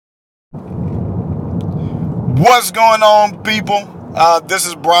What's going on, people? This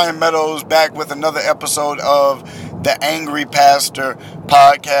is Brian Meadows back with another episode of the Angry Pastor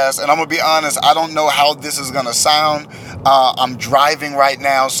podcast. And I'm going to be honest, I don't know how this is going to sound. I'm driving right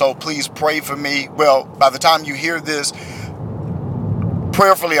now, so please pray for me. Well, by the time you hear this,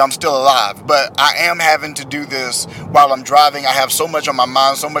 prayerfully, I'm still alive, but I am having to do this while I'm driving. I have so much on my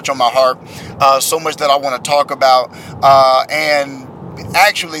mind, so much on my heart, so much that I want to talk about, and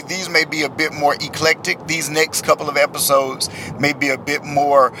actually, these may be a bit more eclectic. These next couple of episodes may be a bit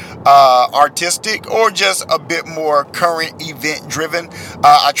more artistic or just a bit more current event driven.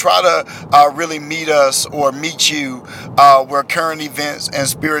 I try to really meet you where current events and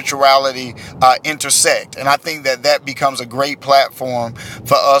spirituality intersect. And I think that becomes a great platform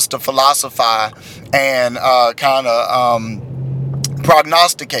for us to philosophize and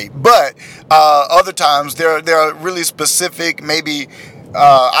prognosticate. But other times there are really specific, maybe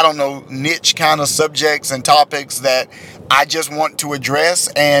niche kind of subjects and topics that I just want to address,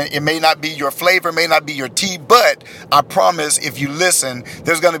 and it may not be your flavor, may not be your tea, but I promise if you listen,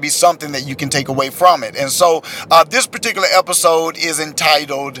 there's going to be something that you can take away from it. And so this particular episode is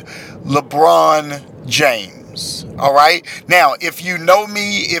entitled LeBron James. All right. Now, if you know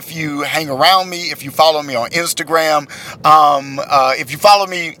me, if you hang around me, if you follow me on Instagram, if you follow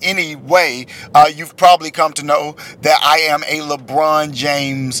me any way, you've probably come to know that I am a LeBron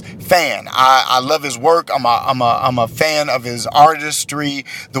James fan. I love his work. I'm a fan of his artistry,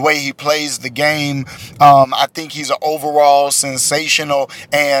 the way he plays the game. I think he's an overall sensational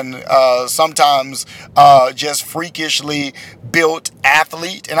and sometimes just freakishly built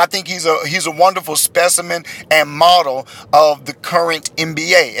athlete, and I think he's a wonderful specimen and model of the current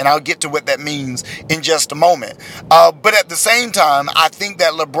NBA, and I'll get to what that means in just a moment. But at the same time, I think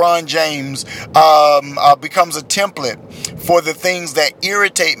that LeBron James becomes a template for the things that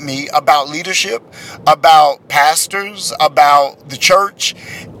irritate me about leadership, about pastors, about the church.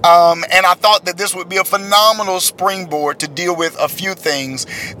 And I thought that this would be a phenomenal springboard to deal with a few things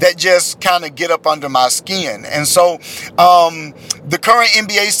that just kind of get up under my skin. And so the current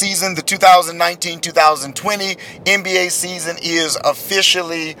NBA season, the 2019-2020 NBA season, is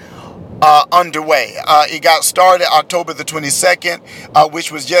officially underway. It got started October the 22nd,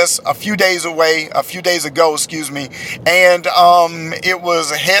 which was just a few days ago, and it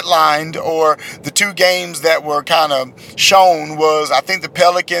was headlined, or the two games that were kind of shown was, I think, the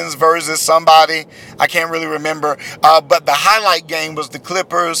Pelicans versus somebody, I can't really remember, but the highlight game was the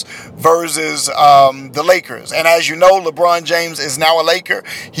Clippers versus the Lakers. And as you know, LeBron James is now a Laker.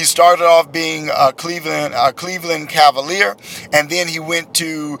 He started off being a Cleveland Cavalier, and then he went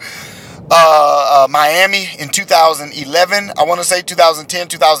to Miami in 2011. I want to say 2010,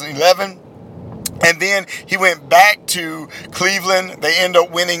 2011. And then he went back to Cleveland. They end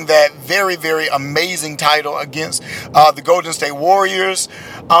up winning that very, very amazing title against the Golden State Warriors.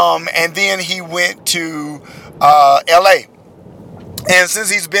 And then he went to LA. And since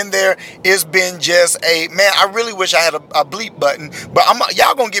he's been there, it's been just I really wish I had a bleep button, but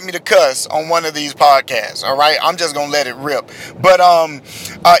y'all gonna get me to cuss on one of these podcasts, all right? I'm just gonna let it rip. But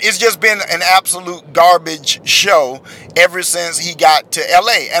it's just been an absolute garbage show ever since he got to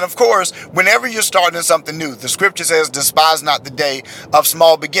LA. And of course, whenever you're starting something new, the scripture says, despise not the day of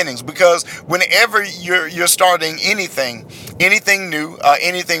small beginnings, because whenever you're starting anything new,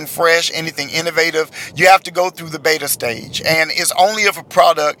 anything fresh, anything innovative, you have to go through the beta stage. And it's only if a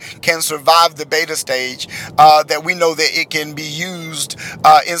product can survive the beta stage that we know that it can be used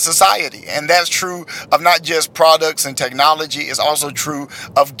in society. And that's true of not just products and technology. It's also true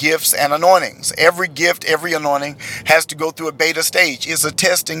of gifts and anointings. Every gift, every anointing has to go through a beta stage. It's a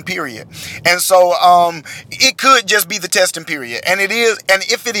testing period. And so it could just be the testing period. And it is, and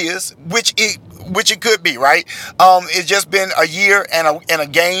if it is, which it could be, right? It's just been a year and a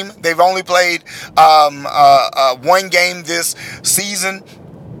game. They've only played one game this season.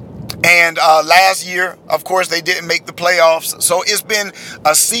 And last year, of course, they didn't make the playoffs. So it's been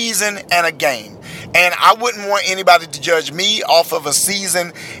a season and a game. And I wouldn't want anybody to judge me off of a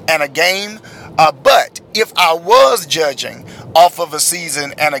season and a game. But if I was judging off of a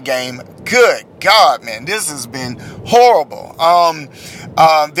season and a game, good God, man, this has been horrible.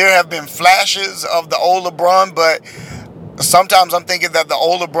 There have been flashes of the old LeBron, but sometimes I'm thinking that the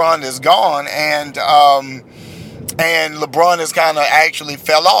old LeBron is gone, and LeBron has kind of actually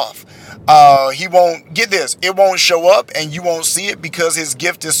fell off. He won't get this. It won't show up, and you won't see it because his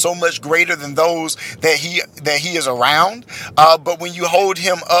gift is so much greater than those that he is around. But when you hold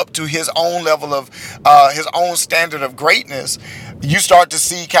him up to his own level of his own standard of greatness, you start to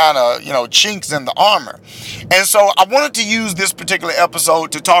see kind of, chinks in the armor. And so I wanted to use this particular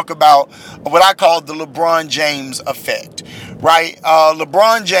episode to talk about what I call the LeBron James effect, right?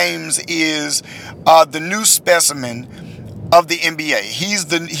 LeBron James is the new specimen of the NBA.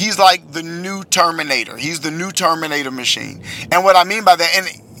 He's like the new Terminator. He's the new Terminator machine. And what I mean by that, and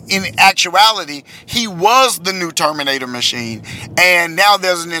in actuality, he was the new Terminator machine. And now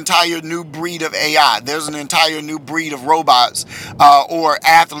there's an entire new breed of AI. There's an entire new breed of robots or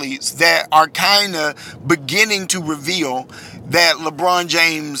athletes that are kind of beginning to reveal that LeBron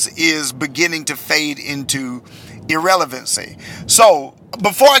James is beginning to fade into irrelevancy. So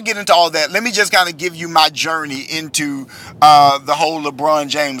before I get into all that, let me just kind of give you my journey into the whole LeBron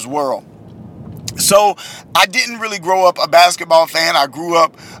James world. So I didn't really grow up a basketball fan. I grew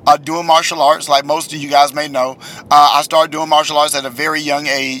up doing martial arts, like most of you guys may know. I started doing martial arts at a very young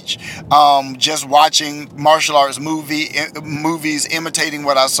age, just watching martial arts movies, imitating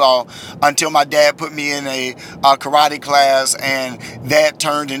what I saw, until my dad put me in a karate class, and that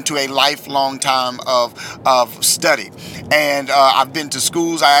turned into a lifelong time of study. And I've been to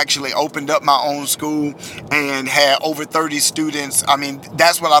schools. I actually opened up my own school and had over 30 students. I mean,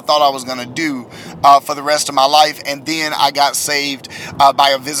 that's what I thought I was going to do for the rest of my life. And then I got saved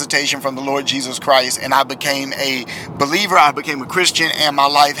by a visitation from the Lord Jesus Christ, and I became a believer. I became a Christian, and my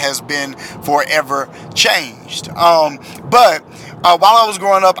life has been forever changed. But while I was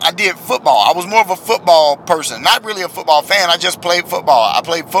growing up, I did football. I was more of a football person, not really a football fan. I just played football. I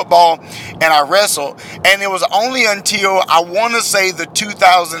played football and I wrestled. And it was only until, I want to say, the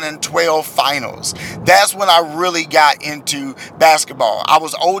 2012 finals. That's when I really got into basketball. I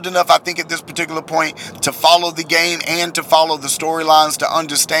was old enough, I think, at this particular point to follow the game and to follow the storylines, to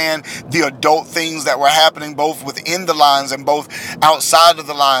understand the adult things that were happening both within the lines and both outside of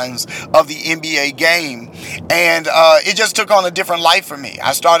the lines of the NBA game. And it just took on a different life for me.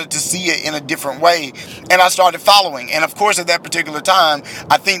 I started to see it in a different way, and I started following. And of course, at that particular time,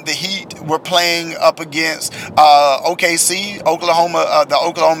 I think the Heat were playing up against OKC, Oklahoma, the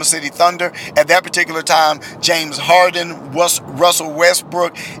Oklahoma City Thunder. At that particular time, James Harden, Russell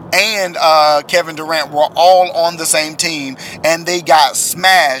Westbrook, and Kevin Durant were all on the same team, and they got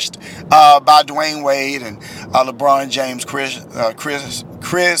smashed by Dwayne Wade and LeBron James,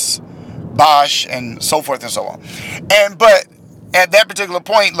 Chris Bosh, and so forth and so on. But at that particular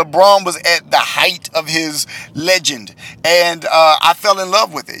point, LeBron was at the height of his legend, and I fell in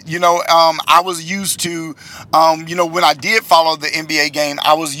love with it. I was used to, when I did follow the NBA game,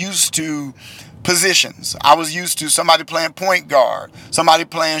 I was used to positions. I was used to somebody playing point guard, somebody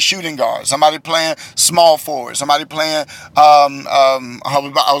playing shooting guard, somebody playing small forward, somebody playing, I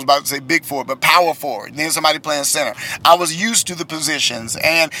was about to say big forward, but power forward, then somebody playing center. I was used to the positions,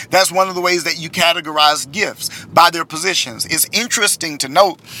 and that's one of the ways that you categorize gifts, by their positions. It's interesting to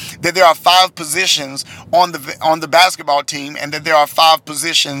note that there are 5 positions on the basketball team, and that there are 5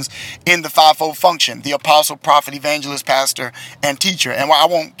 positions in the fivefold function: the apostle, prophet, evangelist, pastor, and teacher. And I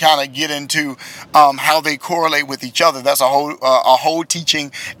won't kind of get into how they correlate with each other. That's a whole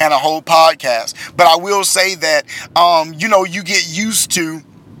teaching and a whole podcast. But I will say that, you get used to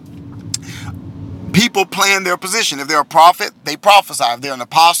people playing their position. If they're a prophet, they prophesy. If they're an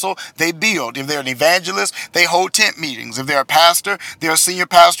apostle, they build. If they're an evangelist, they hold tent meetings. If they're a pastor, they're a senior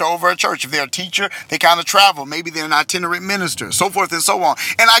pastor over a church. If they're a teacher, they kind of travel. Maybe they're an itinerant minister, so forth and so on.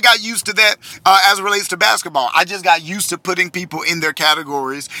 And I got used to that as it relates to basketball. I just got used to putting people in their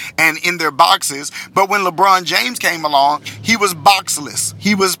categories and in their boxes. But when LeBron James came along, he was boxless.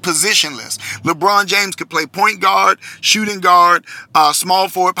 He was positionless. LeBron James could play point guard, shooting guard, small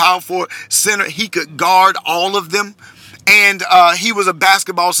forward, power forward, center. He could guard all of them. And he was a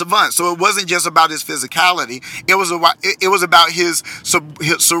basketball savant. So it wasn't just about his physicality. It was about his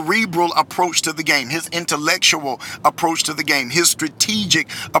cerebral approach to the game, his intellectual approach to the game, his strategic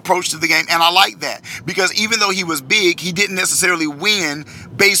approach to the game. And I like that, because even though he was big, he didn't necessarily win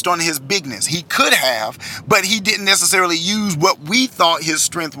based on his bigness. He could have, but he didn't necessarily use what we thought his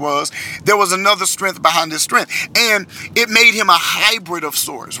strength was. There was another strength behind his strength. And it made him a hybrid of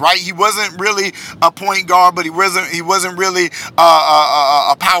sorts, right? He wasn't really a point guard, but he wasn't really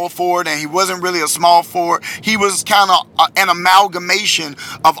a power forward, and he wasn't really a small forward. He was kind of an amalgamation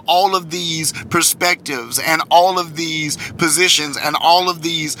of all of these perspectives and all of these positions and all of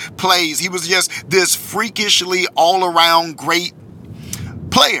these plays. He was just this freakishly all-around great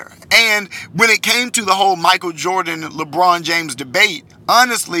player. And when it came to the whole Michael Jordan, LeBron James debate,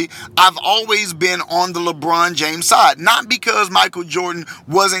 honestly, I've always been on the LeBron James side. Not because Michael Jordan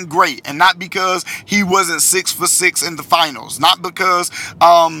wasn't great, and not because he wasn't 6 for 6 in the finals, not because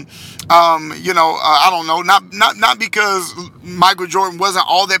I don't know, not because Michael Jordan wasn't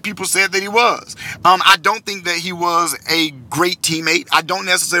all that people said that he was. I don't think that he was a great teammate. I don't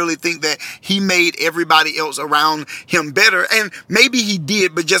necessarily think that he made everybody else around him better, and maybe he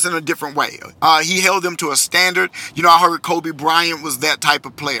did, but just in a different way. He held them to a standard. I heard Kobe Bryant was that type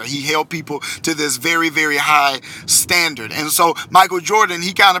of player. He held people to this very, very high standard. And so Michael Jordan,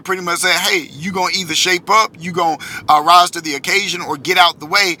 he kind of pretty much said, hey, you gonna either shape up, you gonna rise to the occasion, or get out the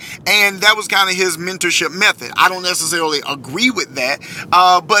way. And that was kind of his mentorship method. I don't necessarily agree with that,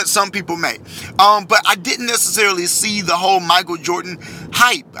 but some people may. But I didn't necessarily see the whole Michael Jordan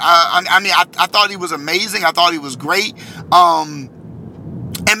hype. I thought he was amazing. I thought he was great.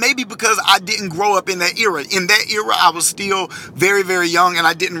 And maybe because I didn't grow up in that era. In that era, I was still very, very young, and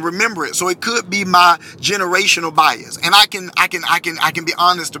I didn't remember it. So it could be my generational bias, and I can be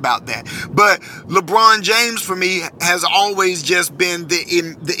honest about that. But LeBron James, for me, has always just been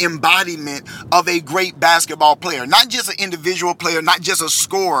the embodiment of a great basketball player. Not just an individual player, not just a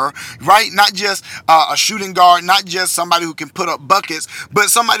scorer, right? Not just a shooting guard, not just somebody who can put up buckets, but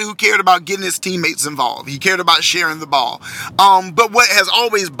somebody who cared about getting his teammates involved. He cared about sharing the ball. But what has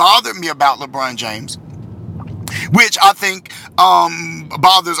always bothered me about LeBron James, which I think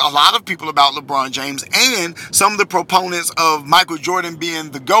bothers a lot of people about LeBron James and some of the proponents of Michael Jordan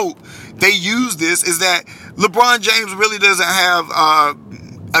being the GOAT, they use this, is that LeBron James really doesn't have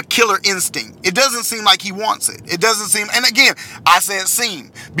a killer instinct. It doesn't seem like he wants it. It doesn't seem, and again, I said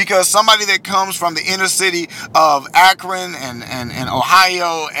seem, because somebody that comes from the inner city of Akron and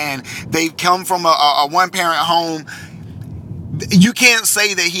Ohio, and they've come from a one-parent home, you can't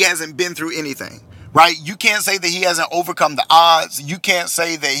say that he hasn't been through anything, right? You can't say that he hasn't overcome the odds. You can't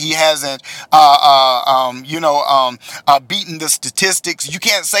say that he hasn't, beaten the statistics. You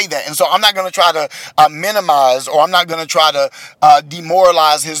can't say that. And so I'm not going to try to minimize, or I'm not going to try to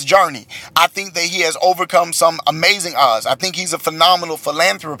demoralize his journey. I think that he has overcome some amazing odds. I think he's a phenomenal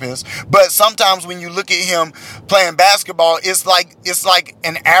philanthropist. But sometimes when you look at him playing basketball, it's like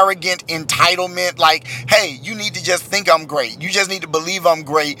an arrogant entitlement. Like, hey, you need to just think I'm great. You just need to believe I'm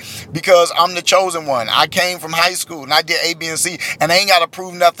great because I'm the chosen one. I came from high school and I did A, B, and C, and I ain't got to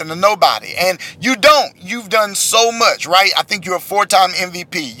prove nothing to nobody. And you don't. You've done so much, right? I think you're a 4-time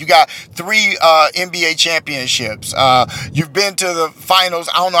MVP. You got 3 NBA championships. You've been to the finals,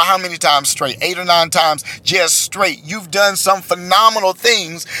 I don't know how many times straight, 8 or 9 times just straight. You've done some phenomenal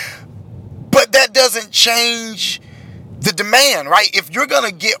things, but that doesn't change the demand, right? If you're going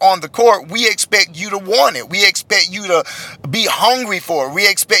to get on the court, we expect you to want it. We expect you to be hungry for it. We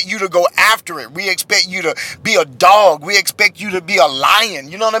expect you to go after it. We expect you to be a dog. We expect you to be a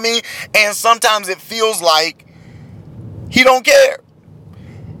lion. You know what I mean? And sometimes it feels like he don't care.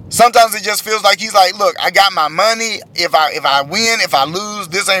 Sometimes it just feels like he's like, look, I got my money. If I win, if I lose,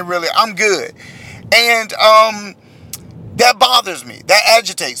 this ain't really, I'm good. And that bothers me. That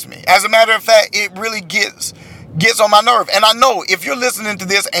agitates me. As a matter of fact, it really gets on my nerve. And I know if you're listening to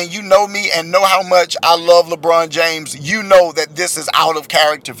this and you know me and know how much I love LeBron James, you know that this is out of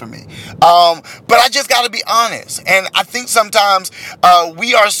character for me. But I just got to be honest. And I think sometimes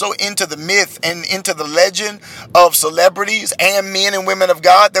we are so into the myth and into the legend of celebrities and men and women of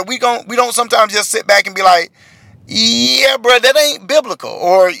God that we don't sometimes just sit back and be like, yeah, bro, that ain't biblical,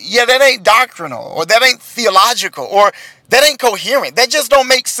 or yeah, that ain't doctrinal, or that ain't theological, or that ain't coherent. That just don't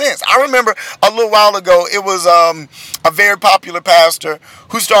make sense. I remember a little while ago, it was a very popular pastor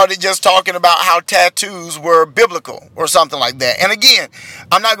who started just talking about how tattoos were biblical or something like that. And again,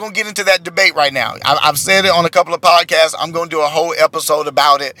 I'm not going to get into that debate right now. I've said it on a couple of podcasts. I'm going to do a whole episode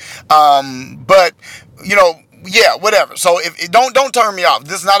about it. But, yeah, whatever. So don't turn me off.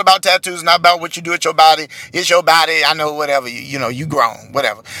 This is not about tattoos, it's not about what you do with your body. It's your body. I know, whatever. You grown,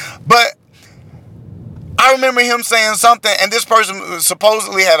 whatever. But I remember him saying something, and this person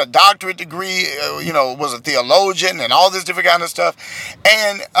supposedly had a doctorate degree, was a theologian and all this different kind of stuff.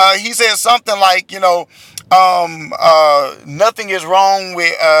 And he said something like, nothing is wrong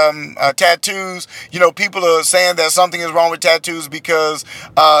with tattoos. People are saying that something is wrong with tattoos because,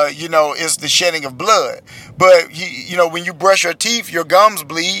 it's the shedding of blood. But, when you brush your teeth, your gums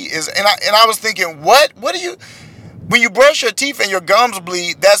bleed. And I was thinking, what? What do you... When you brush your teeth and your gums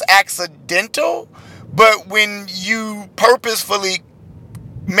bleed, that's accidental. But when you purposefully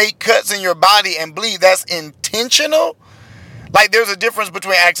make cuts in your body and bleed, that's intentional. Like, there's a difference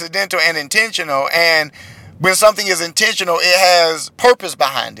between accidental and intentional. And when something is intentional, it has purpose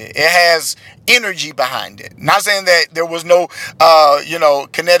behind it. It has energy behind it. Not saying that there was no,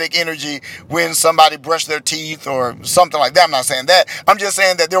 kinetic energy when somebody brushed their teeth or something like that. I'm not saying that. I'm just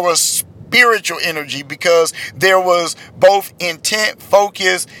saying that there was spiritual energy because there was both intent,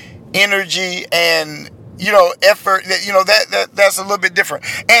 focus, energy and, effort, that's a little bit different.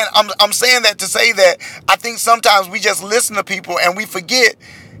 And I'm saying that to say that I think sometimes we just listen to people and we forget.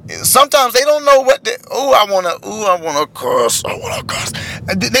 Sometimes they don't know what I want to curse.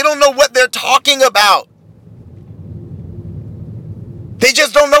 They don't know what they're talking about. They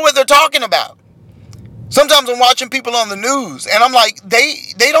just don't know what they're talking about. Sometimes I'm watching people on the news and I'm like, they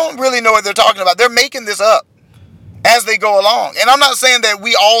don't really know what they're talking about. They're making this up as they go along. And I'm not saying that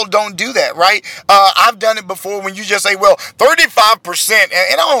we all don't do that, right? I've done it before when you just say, well, 35%, and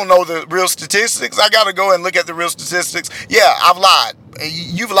I don't know the real statistics. I got to go and look at the real statistics. Yeah, I've lied.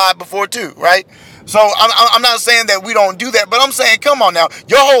 You've lied before too, right? So I'm not saying that we don't do that, but I'm saying, come on now,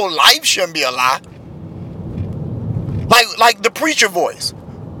 your whole life shouldn't be a lie. Like the preacher voice.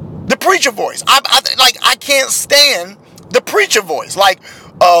 The preacher voice. I can't stand the preacher voice.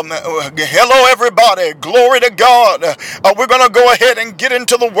 Hello everybody, glory to God. We're going to go ahead and get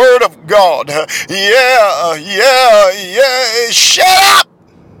into the word of God. Yeah. Shut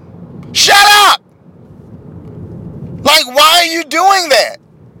up. Like, why are you doing that?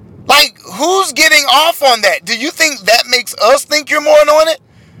 Like, who's getting off on that? Do you think that makes us think you're more anointed?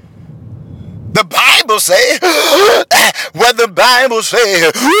 The Bible say, what the Bible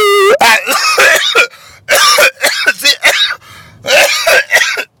say.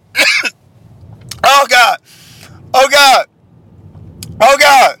 Oh God.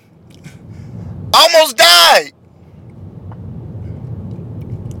 Almost died.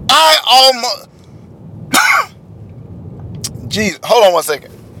 Jeez, hold on one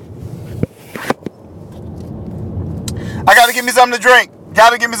second. I gotta give me something to drink.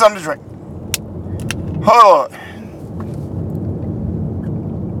 Hold on.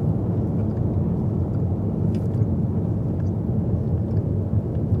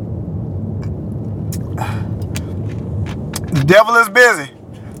 The devil is busy.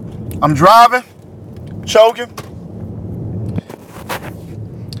 I'm driving, choking.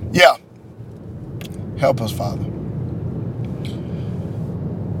 Yeah. Help us, Father.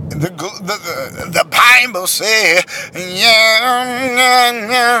 The Bible says, yeah.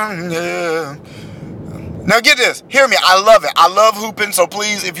 Now get this. Hear me. I love it. I love hooping. So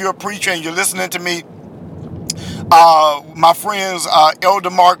please, if you're a preacher and you're listening to me, my friends, Elder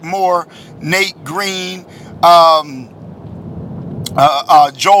Mark Moore, Nate Green,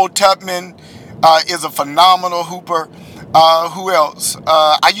 Joel Tubman is a phenomenal hooper. Who else?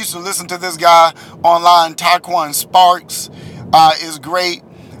 I used to listen to this guy online, Taquan Sparks, is great.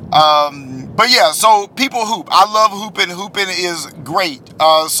 But yeah, so people hoop. I love hooping. Hooping is great.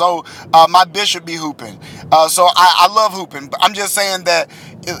 So my bishop be hooping. So I love hooping. But I'm just saying that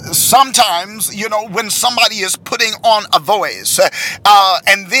sometimes, when somebody is putting on a voice,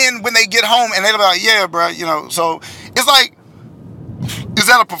 and then when they get home and they're like, yeah, bro, so it's like, is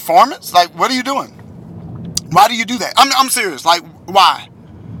that a performance? Like, what are you doing? Why do you do that? I'm serious. Like, why?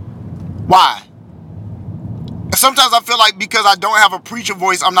 Sometimes I feel like because I don't have a preacher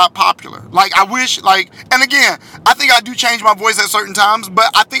voice, I'm not popular. Like, I wish, and again, I think I do change my voice at certain times,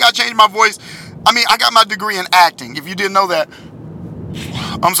 but I think I changed my voice. I mean, I got my degree in acting. If you didn't know that,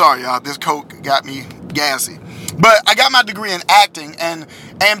 I'm sorry, y'all. This Coke got me gassy. But I got my degree in acting, and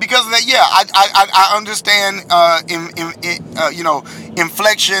because of that, yeah, I understand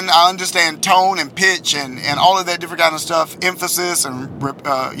inflection. I understand tone and pitch and all of that different kind of stuff, emphasis and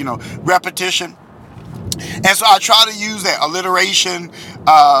repetition. And so I try to use that alliteration,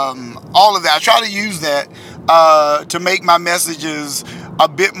 all of that. I try to use that to make my messages a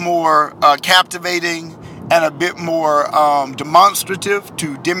bit more captivating and a bit more demonstrative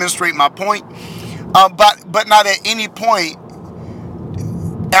to demonstrate my point. But not at any point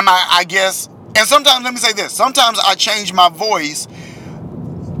am I guess, and sometimes, let me say this, sometimes I change my voice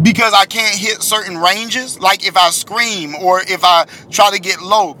because I can't hit certain ranges. Like if I scream or if I try to get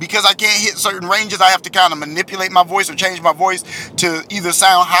low, because I can't hit certain ranges, I have to kind of manipulate my voice or change my voice to either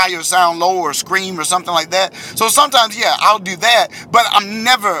sound high or sound low or scream or something like that. So sometimes, yeah, I'll do that, but I'm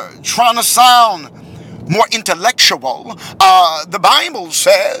never trying to sound more intellectual. The Bible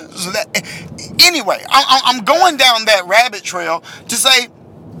says that. Anyway, I'm going down that rabbit trail to say,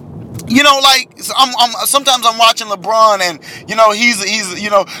 sometimes I'm watching LeBron and, he's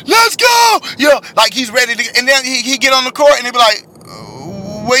let's go, like he's ready to, and then he get on the court and they be like,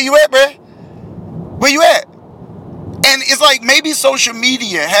 where you at, bruh? Where you at? And it's like maybe social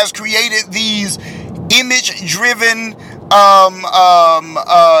media has created these image-driven,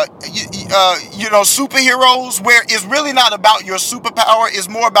 superheroes where it's really not about your superpower. It's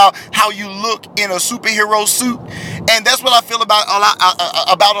more about how you look in a superhero suit. And that's what I feel about a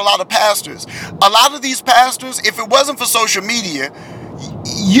lot of pastors. A lot of these pastors, if it wasn't for social media,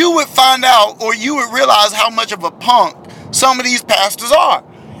 you would find out, or you would realize how much of a punk some of these pastors are.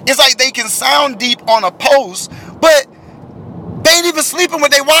 It's like they can sound deep on a post, but they ain't even sleeping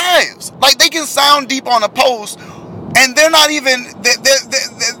with their wives. Like, they can sound deep on a post, and they're not even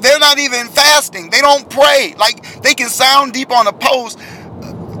fasting. They don't pray. Like, they can sound deep on a post.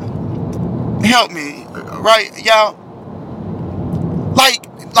 Help me, right, y'all? Like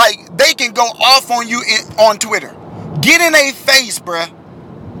they can go off on you on Twitter. Get in their face, bruh.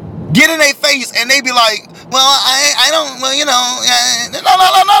 Get in their face, and they be like, well, I don't, well, you know,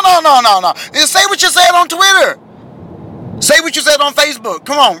 no. Say what you said on Twitter. Say what you said on Facebook.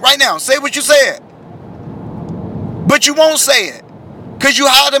 Come on, right now. Say what you said. But you won't say it. Because you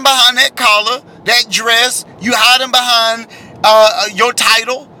hiding behind that collar, that dress. You hiding behind your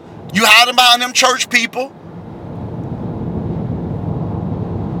title. You hiding behind them church people.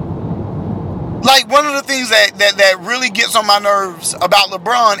 Like, one of the things that really gets on my nerves about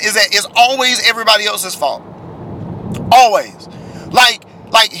LeBron is that it's always everybody else's fault. Always. Like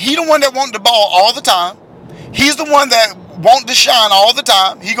he the one that want the ball all the time. He's the one that want to shine all the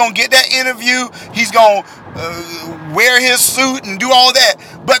time. He gonna get that interview. He's gonna wear his suit and do all that.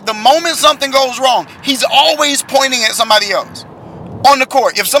 But the moment something goes wrong, he's always pointing at somebody else on the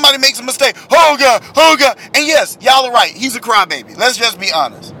court. If somebody makes a mistake, oh God. And yes, y'all are right. He's a crybaby. Let's just be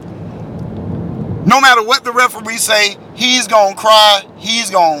honest. No matter what the referee say, he's gonna cry. He's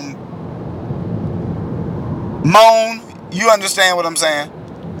gonna moan. You understand what I'm saying?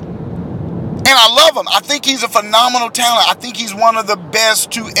 And I love him. I think he's a phenomenal talent. I think he's one of the best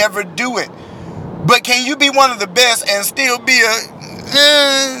to ever do it. But can you be one of the best and still be a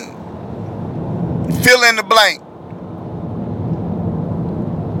fill in the blank?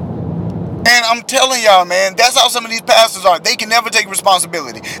 And I'm telling y'all, man, that's how some of these pastors are. They can never take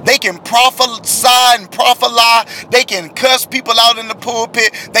responsibility. They can prophesy and prophesy. They can cuss people out in the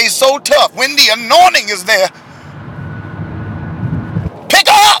pulpit. They so tough. When the anointing is there, pick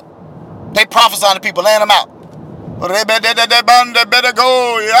her up. They prophesy to people, laying them out. They better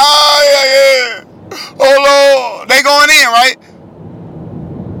go. Yeah. Oh, Lord. They going in, right?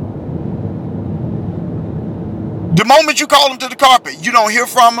 The moment you call them to the carpet, you don't hear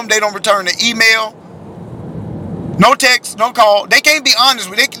from them. They don't return the email. No text, no call. They can't be honest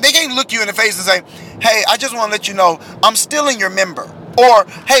with you. They can't look you in the face and say, hey, I just want to let you know I'm still in your member. Or,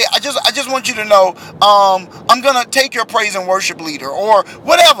 hey, I just want you to know I'm going to take your praise and worship leader. Or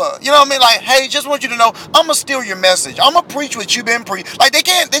whatever. You know what I mean? Like, hey, just want you to know I'm going to steal your message. I'm going to preach what you've been preaching. Like, they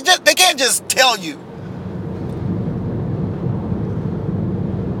can't just tell you.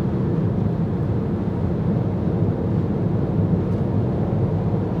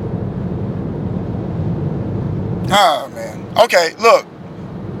 Oh, man. Okay, look.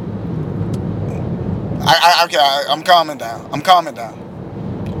 I'm calming down.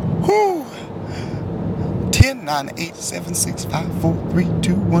 Whew. 10, 9, 8, 7, 6, 5, 4, 3,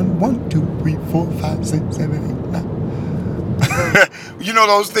 2, 1, 1, 2, 3, 4, 5, 6, 7, 8, 9. You know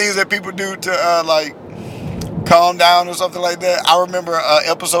those things that people do to, like, calm down or something like that? I remember an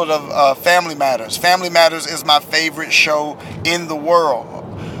episode of Family Matters. Family Matters is my favorite show in the world.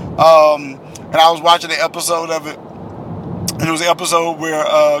 And I was watching an episode of it, and it was an episode where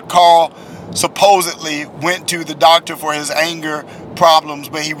Carl supposedly went to the doctor for his anger problems,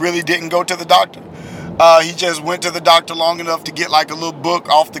 but he really didn't go to the doctor. He just went to the doctor long enough to get like a little book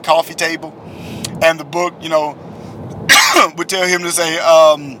off the coffee table, and the book, you know, would tell him to say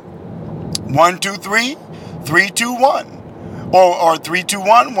 1, 2, 3, 3, 2, 1, or 3, 2,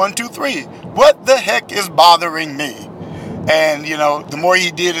 1, 1, 2, 3. What the heck is bothering me? And, you know, the more he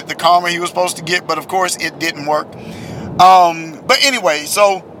did it, the calmer he was supposed to get. But, of course, it didn't work. But anyway,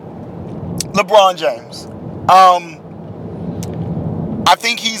 so LeBron James. I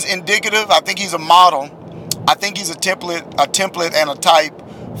think he's indicative. I think he's a model. I think he's a template and a type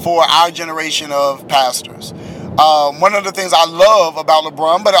for our generation of pastors. One of the things I love about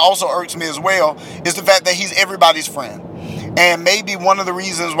LeBron, but it also irks me as well, is the fact that he's everybody's friend. And maybe one of the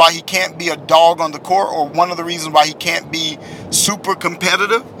reasons why he can't be a dog on the court, or one of the reasons why he can't be super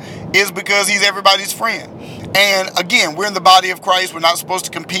competitive, is because he's everybody's friend. And again, we're in the body of Christ. We're not supposed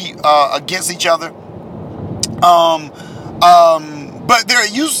to compete against each other. But there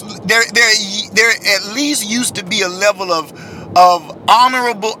at least used to be a level of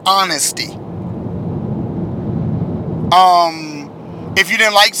honorable honesty. If you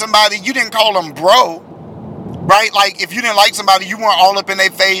didn't like somebody, you didn't call them bro. Right? Like, if you didn't like somebody, you weren't all up in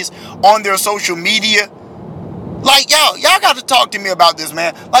their face on their social media. Like, y'all got to talk to me about this,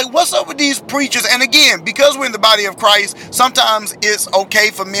 man. Like, what's up with these preachers? And again, because we're in the body of Christ, sometimes it's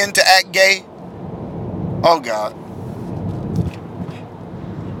okay for men to act gay. Oh, God.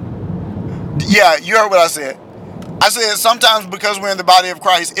 Yeah, you heard what I said. I said sometimes because we're in the body of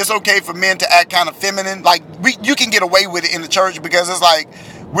Christ, it's okay for men to act kind of feminine. Like you can get away with it in the church because it's like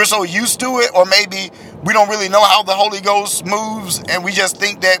we're so used to it, or maybe we don't really know how the Holy Ghost moves, and we just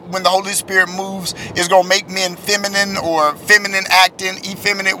think that when the Holy Spirit moves, it's gonna make men feminine or feminine acting,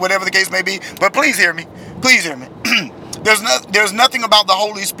 effeminate, whatever the case may be. But please hear me. Please hear me. There's nothing about the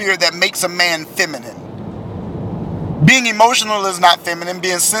Holy Spirit that makes a man feminine. Being emotional is not feminine.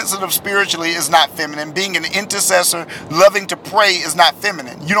 Being sensitive spiritually is not feminine. Being an intercessor, loving to pray is not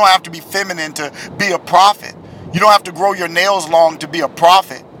feminine. You don't have to be feminine to be a prophet. You don't have to grow your nails long to be a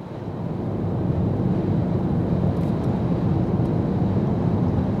prophet.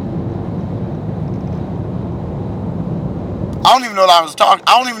 I don't even know what I was talking.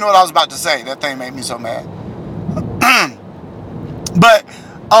 I don't even know what I was about to say. That thing made me so mad. But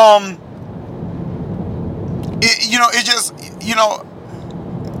it just,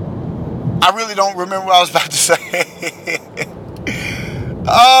 I really don't remember what I was about to say.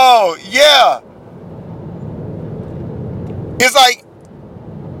 Oh, yeah. It's like,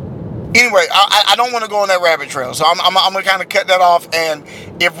 anyway, I don't want to go on that rabbit trail. So I'm going to kind of cut that off. And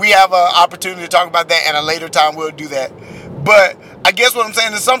if we have an opportunity to talk about that at a later time, we'll do that. But I guess what I'm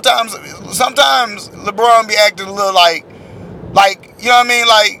saying is sometimes LeBron be acting a little like, you know what I mean?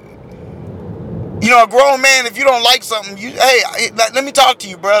 Like, a grown man, if you don't like something, hey, let me talk to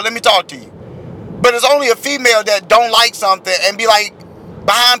you, bro. Let me talk to you. But it's only a female that don't like something and be like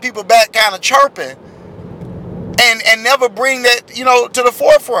behind people's back kind of chirping and never bring that, to the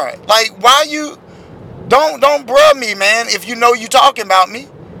forefront. Like, why you don't bruh me, man, if you know you talking about me.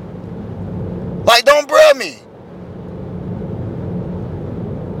 Like, don't bruh me.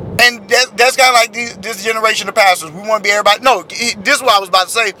 And that's kind of like this generation of pastors. We want to be everybody. No, this is what I was about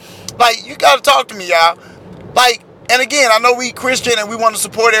to say. Like, you got to talk to me, y'all. Like, and again, I know we Christian and we want to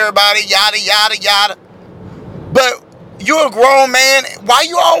support everybody, yada, yada, yada. But you're a grown man. Why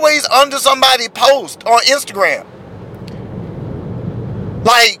you always under somebody's post on Instagram?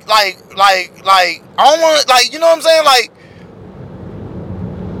 Like, I don't want to, like, you know what I'm saying? Like,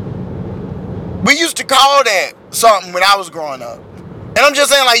 we used to call that something when I was growing up. And I'm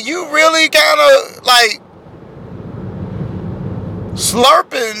just saying, like, you really kind of, like,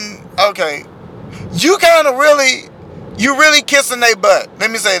 slurping, okay. You kind of really, you really kissing their butt.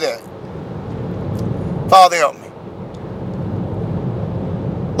 Let me say that. Father, help me.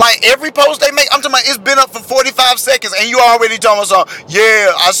 Like, every post they make, I'm talking about, it's been up for 45 seconds, and you already telling us,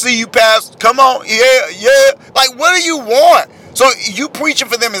 yeah, I see you, Pastor. Come on, yeah. Like, what do you want? So, you preaching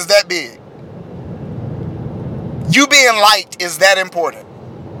for them is that big. You being liked is that important.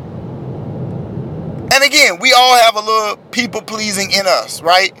 And again, we all have a little people pleasing in us,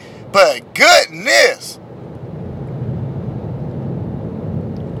 right? But goodness.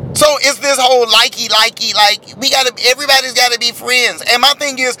 So it's this whole likey, like everybody's gotta be friends. And my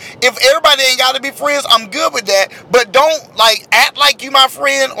thing is, if everybody ain't gotta be friends, I'm good with that. But don't like act like you my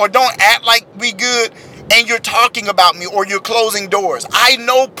friend, or don't act like we good and you're talking about me or you're closing doors. I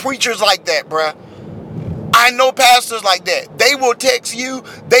know preachers like that, bruh. I know pastors like that. They will text you.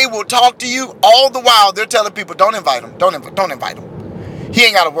 They will talk to you. All the while, they're telling people, don't invite him. Don't invite him. He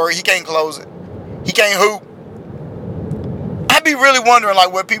ain't got to worry. He can't close it. He can't hoop. I be really wondering,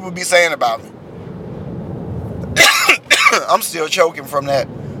 like, what people be saying about me. I'm still choking from that.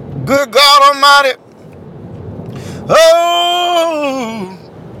 Good God Almighty. Oh.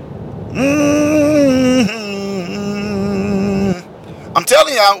 I'm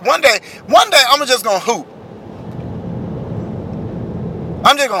telling y'all, one day, I'm just going to hoop.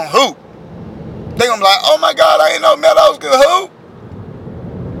 I'm just going to hoop. They're going to be like, oh my God, I ain't know Meadows could hoop.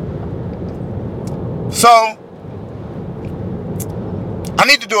 So, I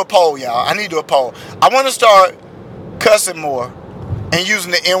need to do a poll, y'all. I need to do a poll. I want to start cussing more and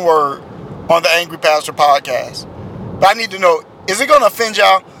using the N-word on the Angry Pastor podcast. But I need to know, is it going to offend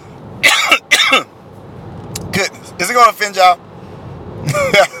y'all? Goodness. Is it going to offend y'all?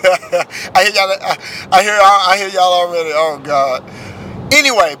 I hear y'all already. Oh God.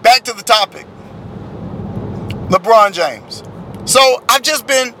 Anyway, back to the topic. LeBron James. So I've just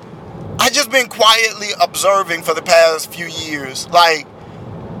been quietly observing for the past few years. Like,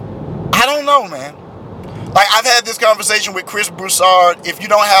 I don't know, man. Like, I've had this conversation with Chris Broussard. If you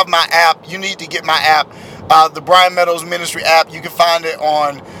don't have my app, you need to get my app. The Brian Meadows Ministry app. You can find it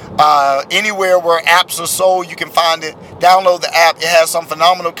on anywhere where apps are sold. You can find it. Download the app. It has some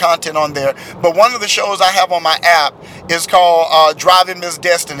phenomenal content on there. But one of the shows I have on my app is called Driving Miss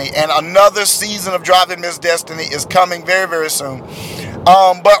Destiny. And another season of Driving Miss Destiny is coming very, very soon.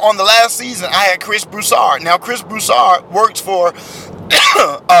 But on the last season, I had Chris Broussard. Now, Chris Broussard works for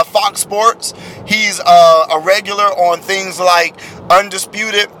Fox Sports. He's a regular on things like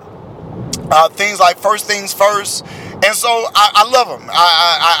Undisputed, things like First Things First. And so I love him.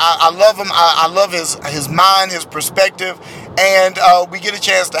 I love him. I love his mind, his perspective. And we get a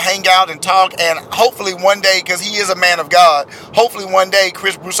chance to hang out and talk. And hopefully one day, because he is a man of God, hopefully one day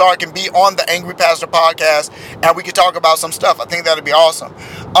Chris Broussard can be on the Angry Pastor podcast and we can talk about some stuff. I think that'd be awesome.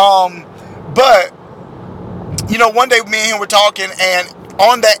 But, you know, one day me and him were talking, and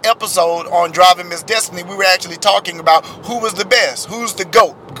on that episode on Driving Miss Destiny, we were actually talking about who was the best, who's the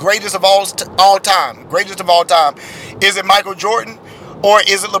GOAT, greatest of all time, greatest of all time. Is it Michael Jordan or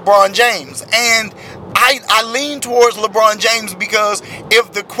is it LeBron James? And I lean towards LeBron James, because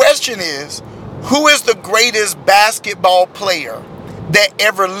if the question is, who is the greatest basketball player that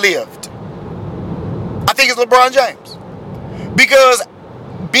ever lived? I think it's LeBron James. Because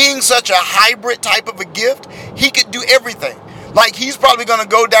being such a hybrid type of a gift, he could do everything. Like, he's probably going to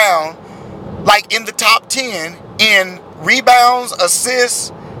go down like in the top 10 in rebounds,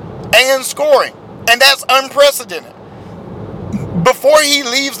 assists, and scoring. And that's unprecedented. Before he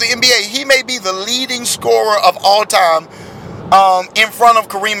leaves the NBA, he may be the leading scorer of all time, in front of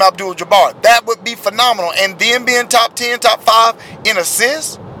Kareem Abdul-Jabbar. That would be phenomenal. And then being top 10, top 5 in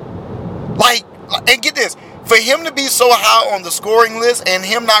assists. Like, and get this, for him to be so high on the scoring list and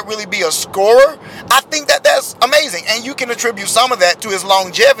him not really be a scorer, I think that's amazing. And you can attribute some of that to his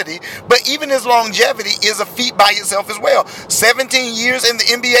longevity, but even his longevity is a feat by itself as well. 17 years in the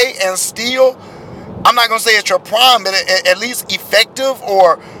NBA and still, I'm not going to say it's your prime, but at least effective,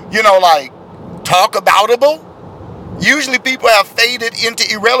 or, you know, like, talk aboutable. Usually people have faded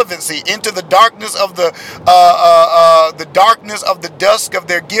into irrelevancy, into the darkness of the darkness of the dusk of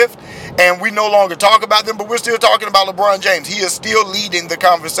their gift, and we no longer talk about them, but we're still talking about LeBron James. He is still leading the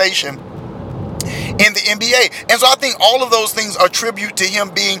conversation in the NBA. And so I think all of those things attribute to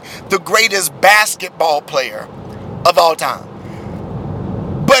him being the greatest basketball player of all time.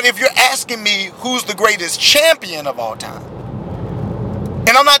 But if you're asking me who's the greatest champion of all time, and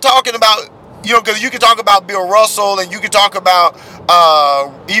I'm not talking about, you know, because you can talk about Bill Russell and you can talk about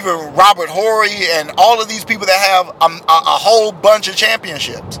even Robert Horry and all of these people that have a whole bunch of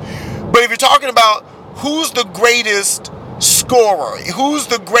championships. But if you're talking about who's the greatest scorer, who's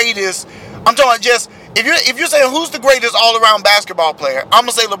the greatest, I'm talking about just, if you're saying who's the greatest all-around basketball player, I'm going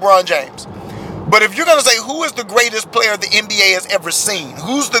to say LeBron James. But if you're going to say who is the greatest player the NBA has ever seen,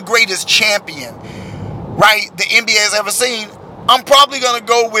 who's the greatest champion, right, the NBA has ever seen, I'm probably going to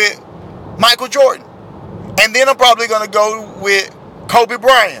go with Michael Jordan. And then I'm probably going to go with Kobe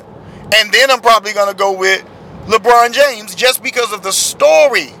Bryant. And then I'm probably going to go with LeBron James, just because of the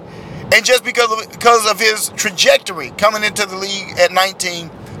story and just because of his trajectory coming into the league at 19,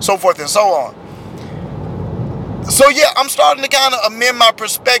 so forth and so on. So yeah, I'm starting to kind of amend my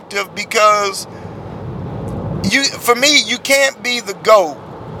perspective, because for me, you can't be the GOAT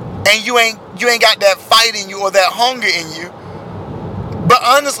and you ain't got that fight in you or that hunger in you. But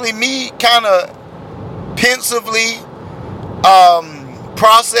honestly, me kind of pensively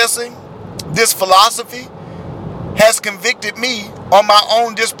processing this philosophy has convicted me on my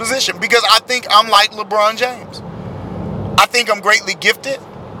own disposition, because I think I'm like LeBron James. I think I'm greatly gifted,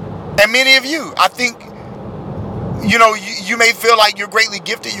 and many of you, I think, you know, you may feel like you're greatly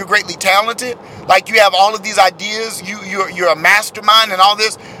gifted, you're greatly talented, like you have all of these ideas, you're a mastermind and all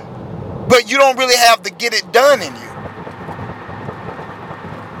this, but you don't really have the get it done in you.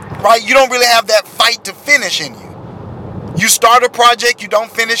 Right? You don't really have that fight to finish in you. You start a project, you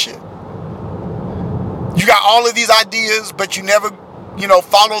don't finish it. You got all of these ideas, but you never, you know,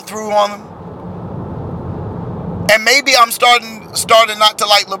 follow through on them. And maybe I'm starting not to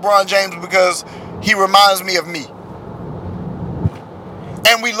like LeBron James because he reminds me of me.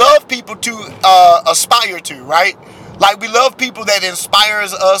 And we love people to aspire to, right? Like, we love people that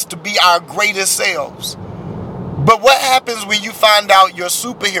inspires us to be our greatest selves. But what happens when you find out your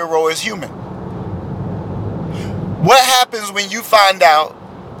superhero is human? What happens when you find out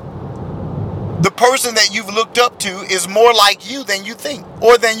the person that you've looked up to is more like you than you think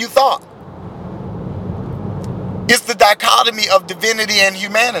or than you thought? It's the dichotomy of divinity and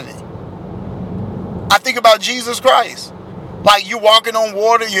humanity. I think about Jesus Christ. Like, you're walking on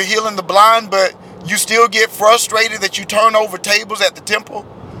water, you're healing the blind, but you still get frustrated that you turn over tables at the temple.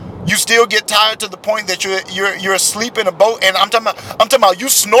 You still get tired to the point that you're asleep in a boat. And I'm talking about you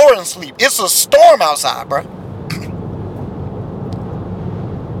snore and sleep. It's a storm outside, bro.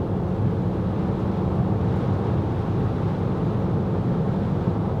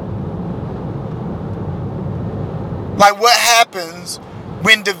 Like, what happens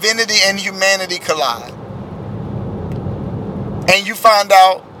when divinity and humanity collide? and you find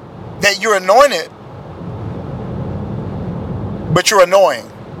out that you're anointed, but you're annoying.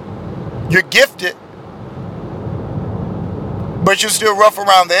 You're gifted, but you're still rough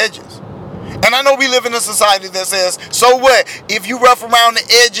around the edges. And I know we live in a society that says, so what? If you rough around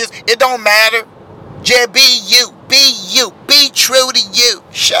the edges, it don't matter. Just be you. Be true to you.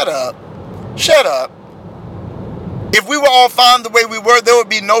 Shut up. If we were all fine the way we were, there would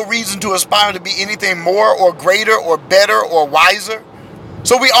be no reason to aspire to be anything more or greater or better or wiser.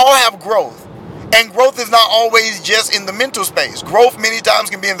 So we all have growth. And growth is not always just in the mental space. Growth many times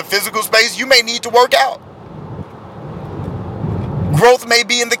can be in the physical space. You may need to work out. Growth may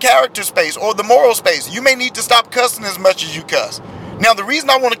be in the character space or the moral space. You may need to stop cussing as much as you cuss. Now, the reason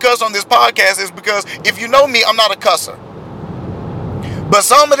I want to cuss on this podcast is because if you know me, I'm not a cusser. But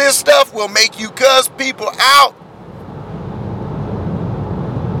some of this stuff will make you cuss people out.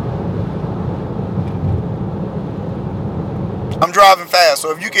 I'm driving fast,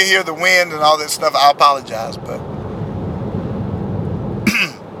 so if you can hear the wind and all that stuff, I apologize. But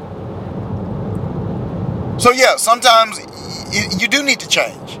so yeah, sometimes you do need to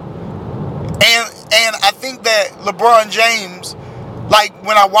change. And I think that LeBron James, like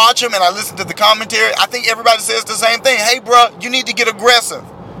when I watch him and I listen to the commentary, I think everybody says the same thing. Hey, bro, you need to get aggressive.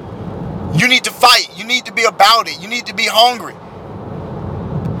 You need to fight. You need to be about it. You need to be hungry.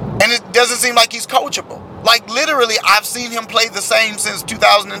 And it doesn't seem like he's coachable. Like literally, I've seen him play the same since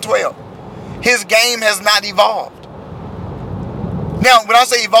 2012. His game has not evolved. Now, when I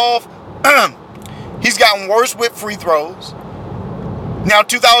say evolve, he's gotten worse with free throws. Now,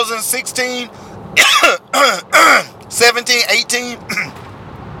 2016, 17, 18,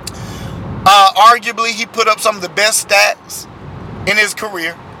 arguably he put up some of the best stats in his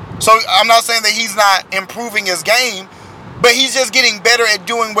career. So I'm not saying that he's not improving his game, but he's just getting better at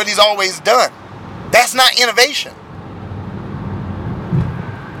doing what he's always done. That's not innovation.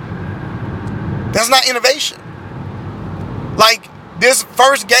 That's not innovation. Like this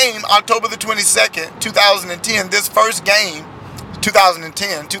first game, October the 22nd, 2010, this first game,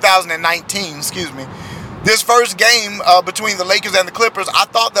 2019, excuse me. This first game between the Lakers and the Clippers, I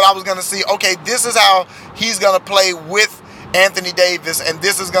thought that I was going to see, okay, this is how he's going to play with Anthony Davis, and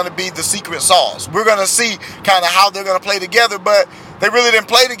this is going to be the secret sauce. We're going to see kind of how they're going to play together, but they really didn't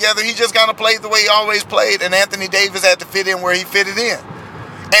play together. He just kind of played the way he always played, and Anthony Davis had to fit in where he fitted in.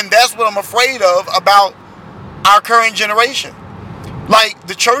 And that's what I'm afraid of about our current generation. Like,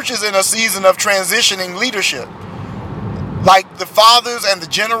 the church is in a season of transitioning leadership. Like, the fathers and the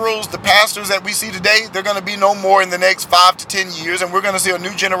generals, the pastors that we see today, they're going to be no more in the next 5 to 10 years, and we're going to see a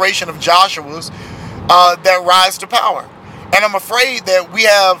new generation of Joshuas that rise to power. And I'm afraid that we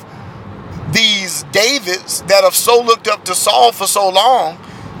have these Davids that have so looked up to Saul for so long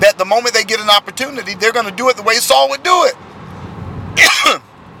that the moment they get an opportunity, they're going to do it the way Saul would do it.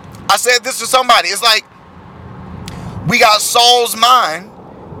 I said this to somebody. It's like we got Saul's mind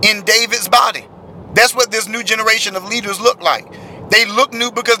in David's body. That's what this new generation of leaders look like. They look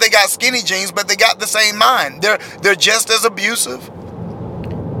new because they got skinny jeans, but they got the same mind. They're just as abusive.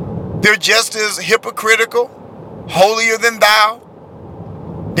 They're just as hypocritical. Holier than thou.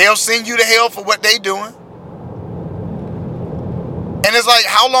 They'll send you to hell for what they doing. And it's like,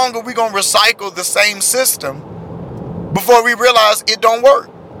 how long are we going to recycle the same system before we realize it don't work?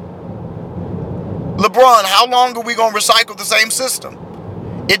 LeBron, how long are we going to recycle the same system?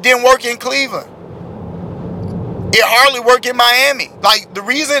 It didn't work in Cleveland. It hardly worked in Miami. Like the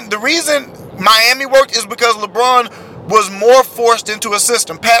reason Miami worked is because LeBron was more forced into a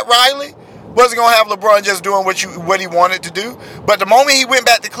system. Pat Riley wasn't going to have LeBron just doing what he wanted to do. But the moment he went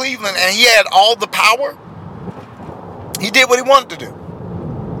back to Cleveland and he had all the power, he did what he wanted to do.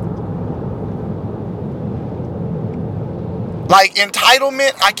 Like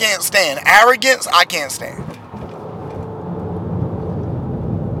entitlement, I can't stand. Arrogance, I can't stand.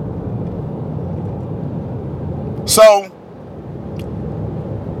 So,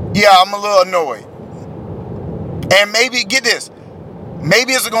 yeah, I'm a little annoyed. And maybe, get this,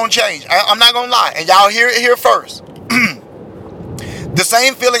 maybe it's going to change. I'm not going to lie. And y'all hear it here first. The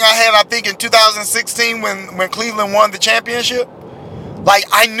same feeling I had, I think, in 2016 when Cleveland won the championship. Like,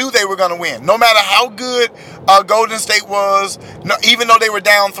 I knew they were going to win. No matter how good Golden State was, even though they were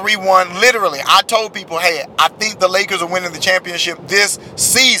down 3-1, literally, I told people, hey, I think the Lakers are winning the championship this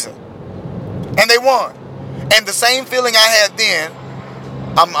season. And they won. And the same feeling I had then,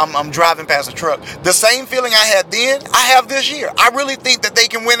 I'm driving past a truck. The same feeling I had then, I have this year. I really think that they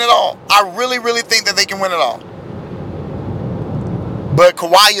can win it all. I really, really think that they can win it all. But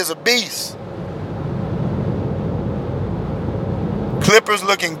Kawhi is a beast. Clippers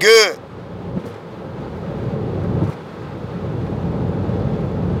looking good.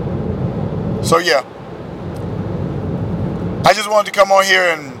 So yeah, I just wanted to come on here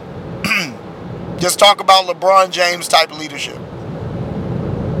and just talk about LeBron James type of leadership.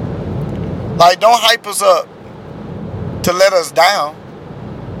 Like, don't hype us up to let us down.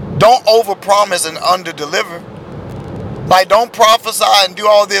 Don't overpromise and underdeliver. Like, don't prophesy and do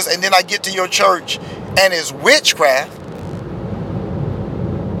all this, and then I get to your church and it's witchcraft.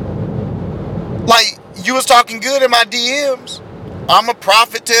 Like, you was talking good in my DMs. I'm a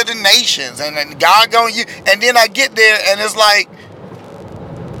prophet to the nations, and God going you. And then I get there and it's like,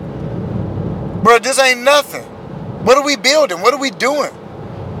 bro, this ain't nothing. What are we building? What are we doing?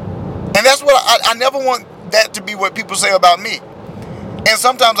 And that's what I never want that to be what people say about me. And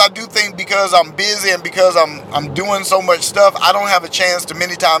sometimes I do think because I'm busy and because I'm doing so much stuff, I don't have a chance to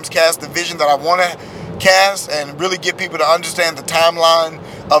many times cast the vision that I want to cast and really get people to understand the timeline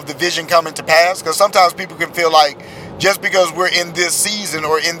of the vision coming to pass. Because sometimes people can feel like just because we're in this season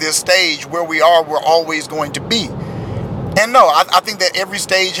or in this stage where we are, we're always going to be. And no, I think that every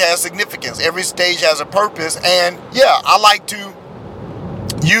stage has significance. Every stage has a purpose. And yeah, I like to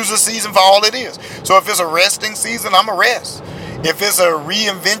use a season for all it is. So if it's a resting season, I'm a rest. If it's a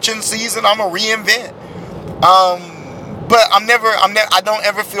reinvention season, I'm a reinvent. But I don't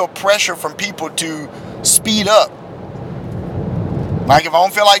ever feel pressure from people to speed up. Like, if I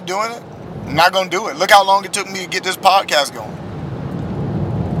don't feel like doing it, I'm not going to do it. Look how long it took me to get this podcast going.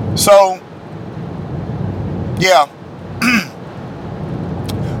 So, yeah.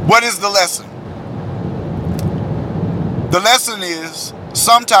 What is the lesson? The lesson is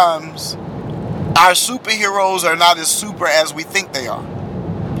sometimes our superheroes are not as super as we think they are.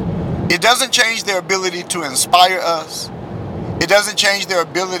 It doesn't change their ability to inspire us. It doesn't change their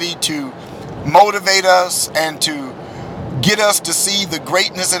ability to motivate us and to get us to see the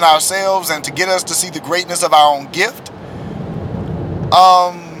greatness in ourselves and to get us to see the greatness of our own gift.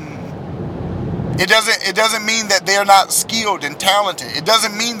 It doesn't mean that they're not skilled and talented. It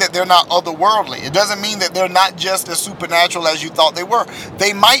doesn't mean that they're not otherworldly. It doesn't mean that they're not just as supernatural as you thought they were.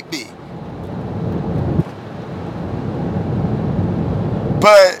 They might be.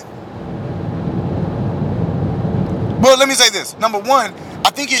 But, well, let me say this. Number one,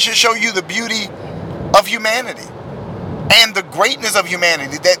 I think it should show you the beauty of humanity and the greatness of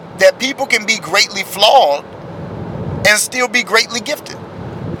humanity, that people can be greatly flawed and still be greatly gifted.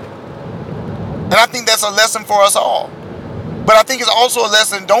 And I think that's a lesson for us all. But I think it's also a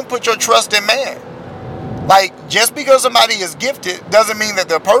lesson, don't put your trust in man. Like, just because somebody is gifted doesn't mean that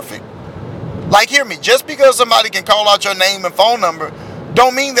they're perfect. Like, hear me, just because somebody can call out your name and phone number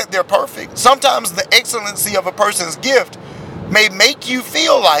don't mean that they're perfect. Sometimes the excellency of a person's gift may make you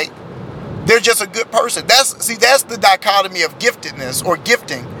feel like they're just a good person. That's the dichotomy of giftedness or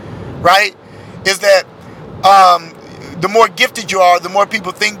gifting, right? Is that the more gifted you are, the more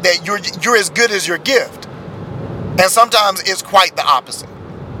people think that you're as good as your gift. And sometimes it's quite the opposite.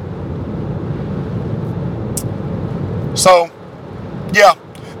 So, yeah.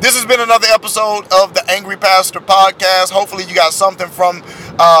 This has been another episode of the Angry Pastor Podcast. Hopefully you got something from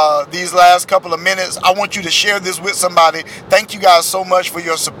these last couple of minutes. I want you to share this with somebody. Thank you guys so much for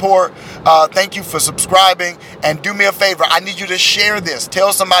your support. Thank you for subscribing. And do me a favor. I need you to share this.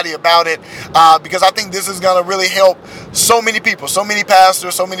 Tell somebody about it because I think this is going to really help so many people, so many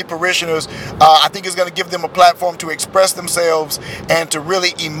pastors, so many parishioners. I think it's going to give them a platform to express themselves and to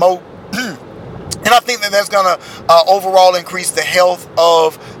really emote. And I think that that's going to overall increase the health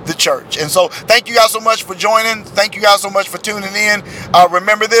of the church. And so thank you guys so much for joining. Thank you guys so much for tuning in.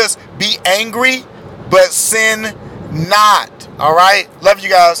 Remember this, be angry, but sin not. All right. Love you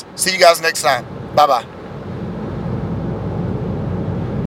guys. See you guys next time. Bye-bye.